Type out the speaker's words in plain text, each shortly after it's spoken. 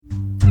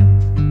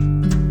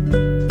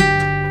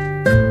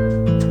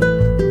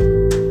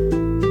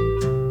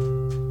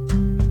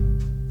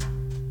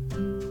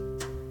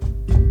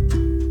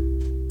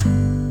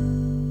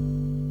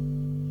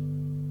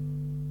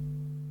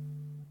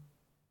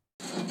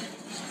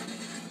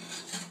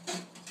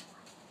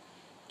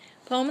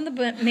Poem of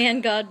the Man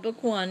God,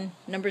 Book 1,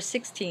 Number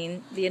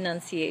 16, The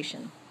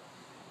Annunciation.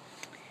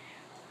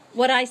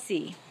 What I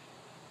see.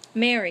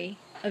 Mary,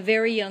 a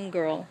very young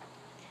girl.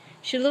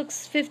 She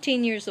looks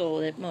 15 years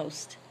old at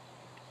most.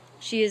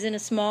 She is in a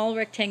small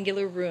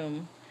rectangular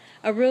room,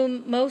 a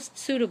room most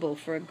suitable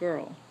for a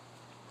girl.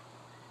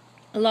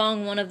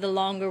 Along one of the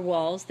longer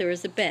walls there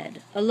is a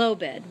bed, a low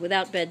bed,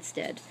 without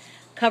bedstead,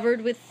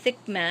 covered with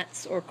thick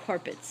mats or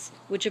carpets,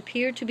 which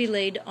appear to be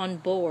laid on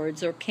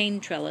boards or cane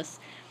trellis,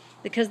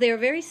 because they are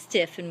very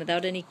stiff and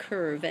without any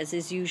curve, as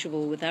is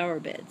usual with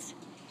our beds.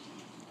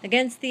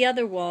 Against the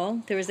other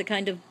wall there is a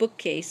kind of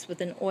bookcase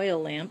with an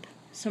oil lamp,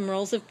 some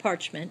rolls of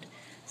parchment,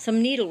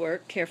 some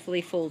needlework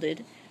carefully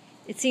folded.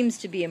 It seems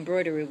to be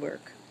embroidery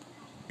work.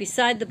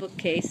 Beside the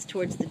bookcase,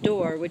 towards the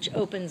door, which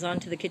opens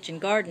onto the kitchen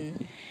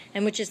garden,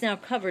 and which is now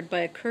covered by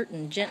a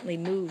curtain gently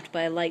moved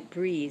by a light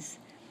breeze,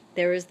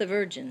 there is the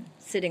Virgin,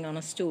 sitting on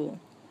a stool.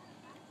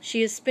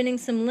 She is spinning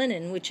some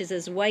linen which is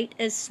as white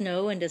as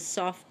snow and as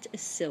soft as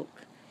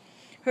silk.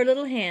 Her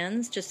little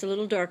hands, just a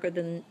little darker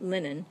than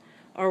linen,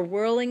 are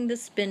whirling the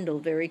spindle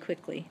very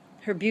quickly.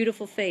 Her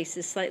beautiful face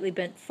is slightly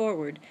bent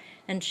forward,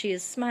 and she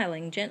is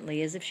smiling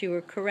gently as if she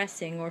were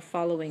caressing or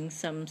following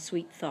some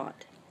sweet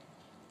thought.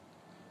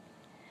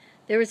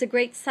 There is a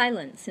great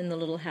silence in the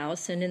little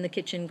house and in the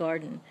kitchen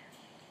garden.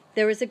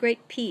 There is a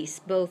great peace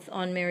both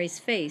on Mary's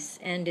face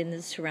and in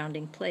the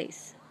surrounding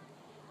place.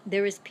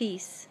 There is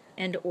peace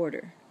and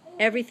order.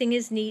 Everything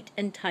is neat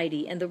and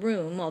tidy, and the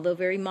room, although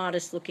very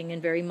modest-looking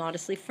and very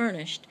modestly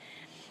furnished,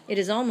 it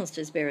is almost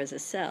as bare as a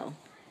cell,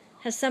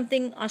 has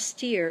something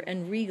austere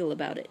and regal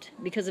about it,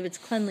 because of its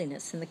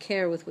cleanliness and the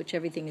care with which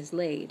everything is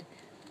laid.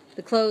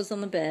 The clothes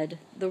on the bed,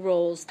 the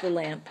rolls, the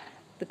lamp,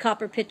 the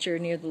copper pitcher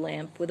near the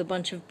lamp, with a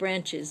bunch of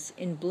branches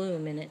in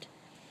bloom in it.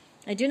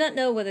 I do not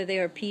know whether they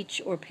are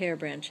peach or pear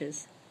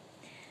branches.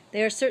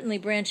 They are certainly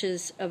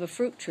branches of a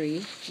fruit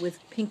tree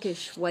with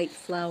pinkish white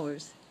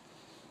flowers.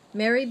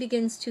 Mary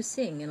begins to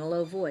sing in a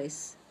low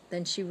voice.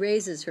 Then she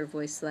raises her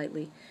voice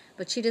slightly,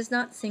 but she does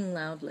not sing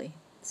loudly.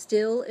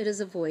 Still, it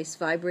is a voice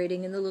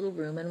vibrating in the little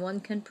room, and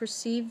one can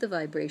perceive the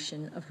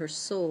vibration of her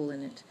soul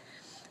in it.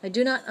 I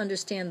do not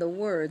understand the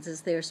words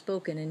as they are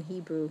spoken in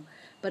Hebrew,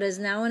 but as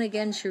now and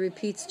again she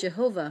repeats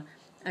Jehovah,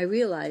 I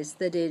realize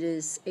that it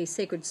is a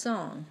sacred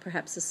song,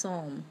 perhaps a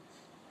psalm.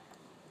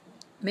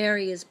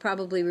 Mary is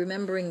probably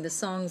remembering the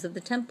songs of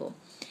the temple,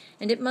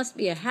 and it must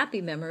be a happy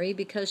memory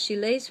because she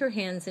lays her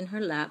hands in her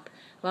lap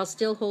while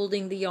still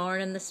holding the yarn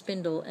and the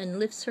spindle and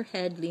lifts her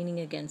head leaning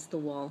against the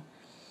wall.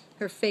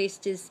 Her face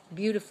is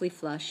beautifully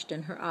flushed,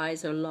 and her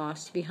eyes are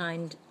lost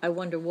behind I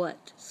wonder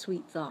what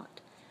sweet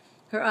thought.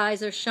 Her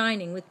eyes are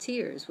shining with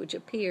tears, which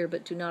appear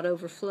but do not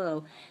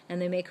overflow,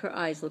 and they make her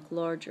eyes look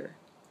larger.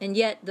 And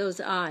yet those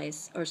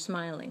eyes are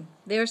smiling.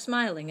 They are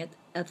smiling at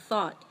a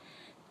thought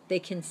they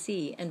can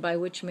see, and by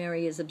which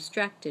Mary is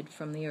abstracted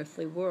from the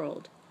earthly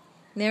world.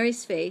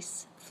 Mary's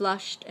face,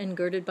 flushed and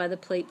girded by the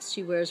plaits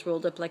she wears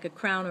rolled up like a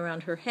crown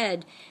around her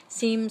head,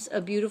 seems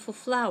a beautiful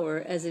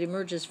flower as it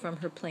emerges from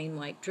her plain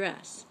white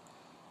dress.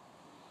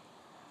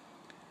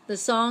 The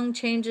song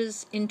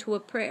changes into a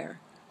prayer.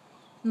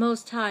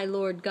 Most High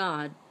Lord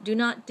God, do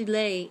not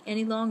delay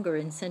any longer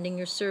in sending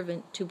your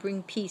servant to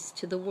bring peace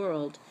to the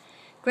world.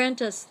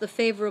 Grant us the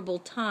favorable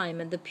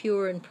time and the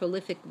pure and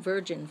prolific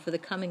Virgin for the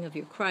coming of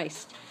your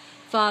Christ.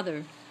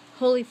 Father,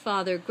 Holy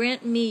Father,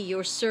 grant me,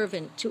 your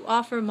servant, to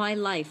offer my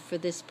life for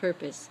this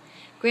purpose.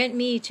 Grant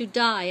me to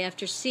die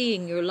after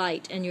seeing your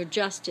light and your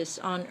justice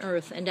on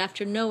earth, and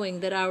after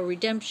knowing that our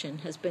redemption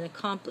has been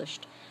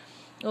accomplished.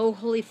 O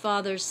Holy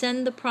Father,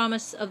 send the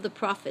promise of the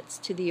prophets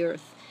to the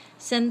earth.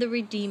 Send the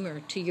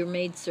Redeemer to your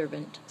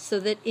maidservant, so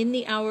that in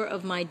the hour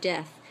of my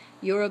death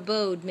your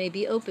abode may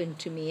be opened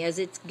to me, as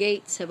its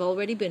gates have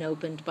already been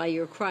opened by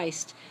your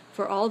Christ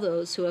for all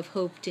those who have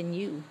hoped in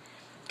you.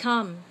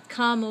 Come,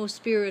 come, O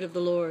Spirit of the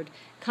Lord.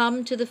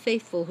 Come to the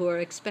faithful who are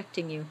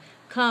expecting you.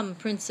 Come,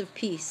 Prince of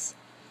Peace.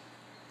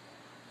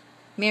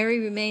 Mary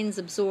remains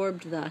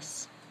absorbed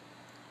thus.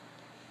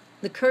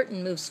 The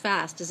curtain moves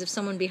fast, as if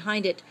someone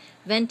behind it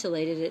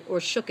ventilated it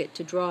or shook it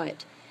to draw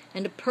it,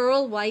 and a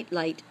pearl-white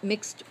light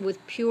mixed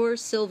with pure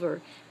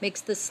silver makes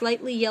the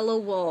slightly yellow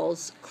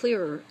walls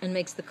clearer and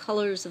makes the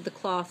colors of the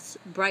cloths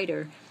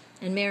brighter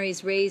and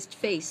Mary's raised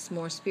face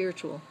more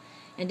spiritual.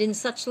 And in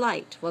such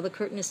light, while the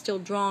curtain is still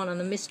drawn on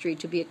the mystery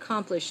to be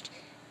accomplished,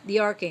 the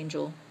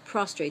archangel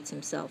prostrates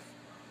himself.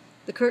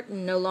 The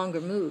curtain no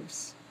longer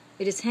moves.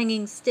 It is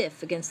hanging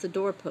stiff against the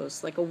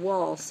doorpost like a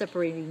wall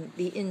separating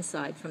the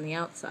inside from the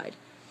outside.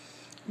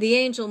 The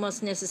angel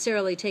must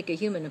necessarily take a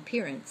human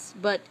appearance,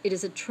 but it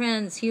is a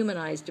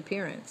transhumanized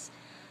appearance.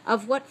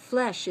 Of what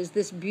flesh is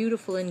this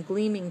beautiful and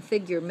gleaming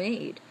figure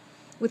made?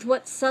 With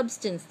what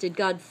substance did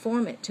God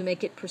form it to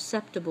make it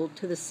perceptible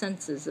to the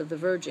senses of the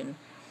Virgin?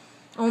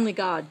 Only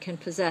God can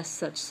possess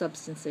such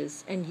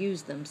substances and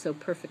use them so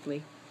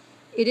perfectly.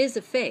 It is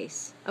a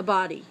face, a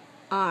body,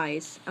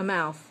 eyes, a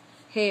mouth,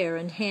 hair,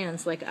 and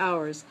hands like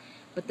ours,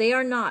 but they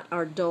are not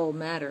our dull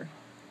matter.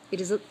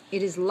 It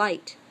is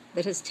light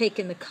that has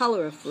taken the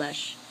color of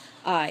flesh,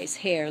 eyes,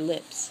 hair,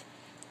 lips.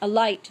 a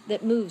light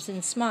that moves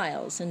and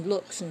smiles and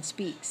looks and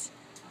speaks.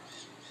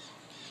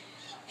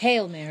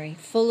 Hail, Mary,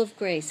 full of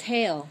grace,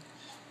 hail!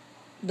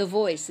 The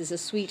voice is a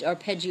sweet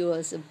arpeggio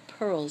of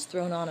pearls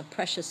thrown on a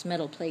precious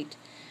metal plate.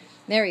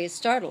 Mary is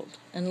startled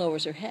and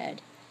lowers her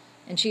head,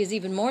 and she is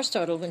even more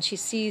startled when she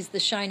sees the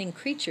shining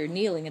creature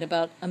kneeling at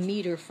about a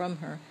meter from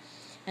her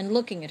and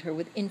looking at her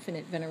with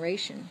infinite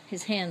veneration,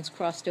 his hands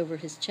crossed over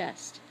his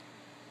chest.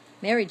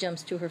 Mary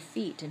jumps to her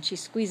feet, and she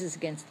squeezes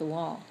against the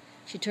wall.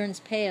 She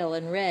turns pale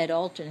and red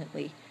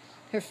alternately.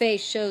 Her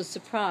face shows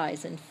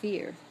surprise and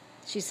fear.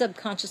 She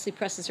subconsciously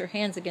presses her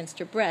hands against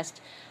her breast,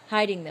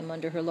 hiding them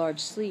under her large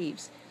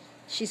sleeves.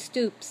 She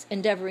stoops,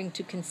 endeavoring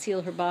to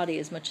conceal her body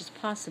as much as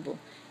possible,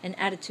 an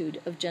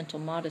attitude of gentle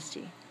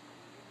modesty.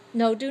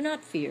 No, do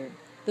not fear.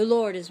 The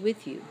Lord is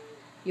with you.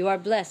 You are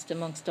blessed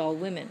amongst all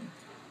women.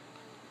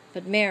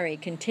 But Mary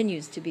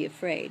continues to be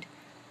afraid.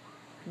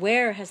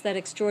 Where has that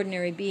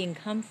extraordinary being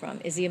come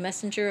from? Is he a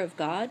messenger of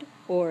God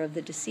or of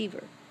the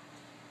deceiver?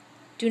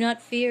 Do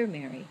not fear,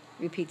 Mary,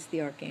 repeats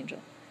the archangel.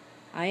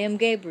 I am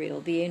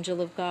Gabriel, the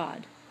angel of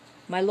God.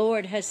 My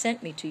Lord has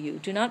sent me to you.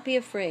 Do not be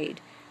afraid,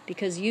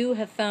 because you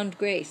have found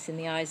grace in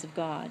the eyes of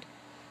God.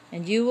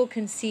 And you will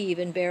conceive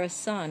and bear a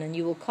son, and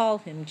you will call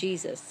him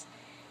Jesus.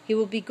 He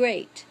will be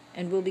great,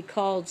 and will be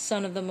called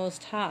Son of the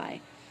Most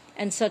High,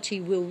 and such he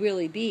will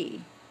really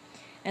be.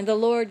 And the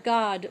Lord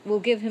God will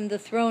give him the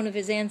throne of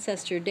his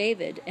ancestor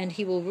David, and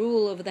he will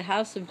rule over the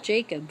house of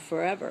Jacob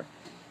forever,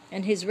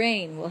 and his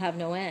reign will have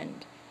no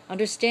end.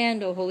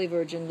 Understand, O Holy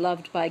Virgin,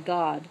 loved by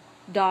God,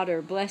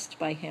 daughter blessed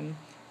by him,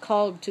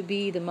 called to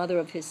be the mother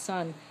of his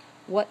Son,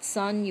 what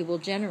son you will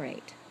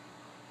generate.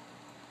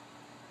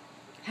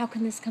 How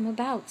can this come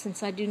about,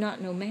 since I do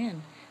not know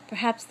man?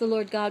 Perhaps the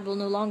Lord God will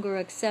no longer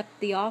accept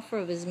the offer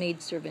of his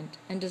maidservant,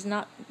 and does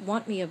not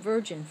want me a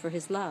virgin for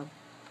his love.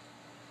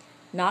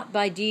 Not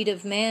by deed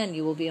of man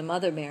you will be a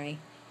mother, Mary.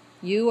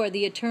 You are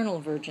the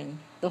eternal Virgin,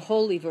 the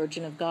Holy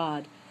Virgin of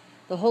God.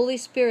 The Holy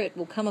Spirit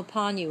will come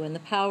upon you, and the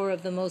power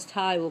of the Most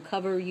High will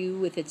cover you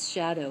with its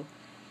shadow.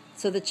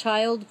 So the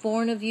child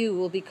born of you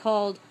will be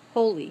called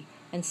Holy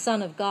and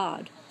Son of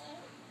God.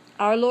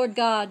 Our Lord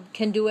God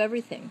can do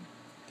everything.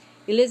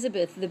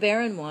 Elizabeth, the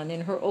barren one,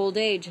 in her old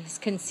age, has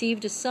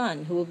conceived a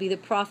son who will be the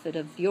prophet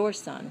of your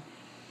Son,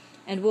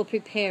 and will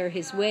prepare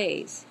his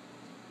ways.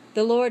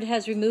 The Lord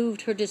has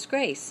removed her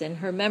disgrace, and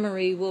her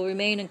memory will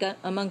remain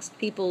amongst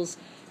peoples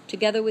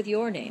together with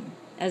your name,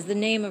 as the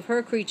name of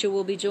her creature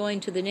will be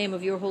joined to the name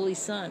of your Holy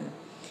Son.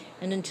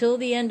 And until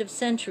the end of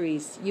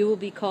centuries you will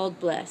be called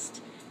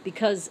blessed,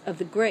 because of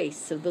the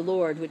grace of the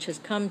Lord which has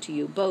come to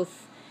you,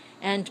 both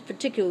and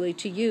particularly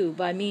to you,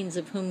 by means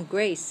of whom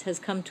grace has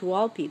come to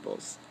all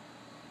peoples.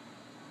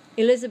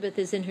 Elizabeth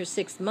is in her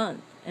 6th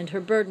month, and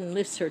her burden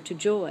lifts her to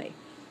joy,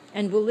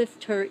 and will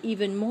lift her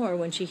even more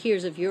when she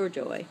hears of your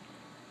joy.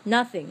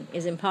 Nothing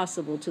is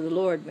impossible to the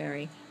Lord,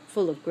 Mary,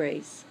 full of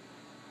grace.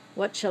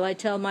 What shall I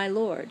tell my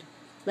Lord?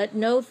 Let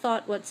no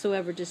thought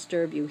whatsoever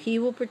disturb you. He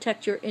will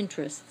protect your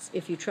interests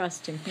if you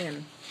trust in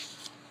him.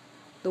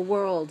 The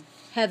world,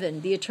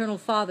 heaven, the eternal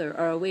Father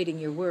are awaiting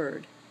your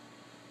word.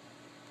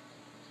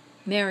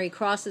 Mary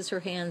crosses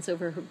her hands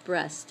over her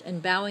breast,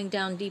 and bowing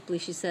down deeply,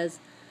 she says,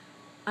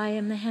 I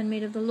am the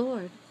handmaid of the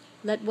Lord.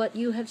 Let what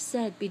you have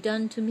said be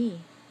done to me.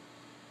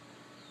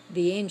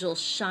 The angel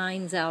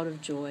shines out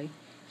of joy.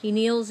 He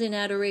kneels in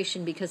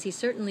adoration because he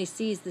certainly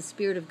sees the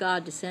Spirit of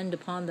God descend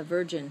upon the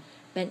Virgin,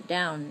 bent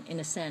down in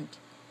assent.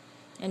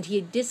 And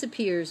he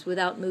disappears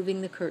without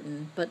moving the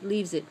curtain, but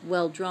leaves it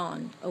well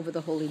drawn over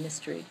the holy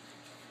mystery.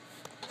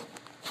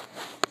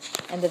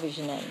 And the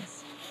vision ends.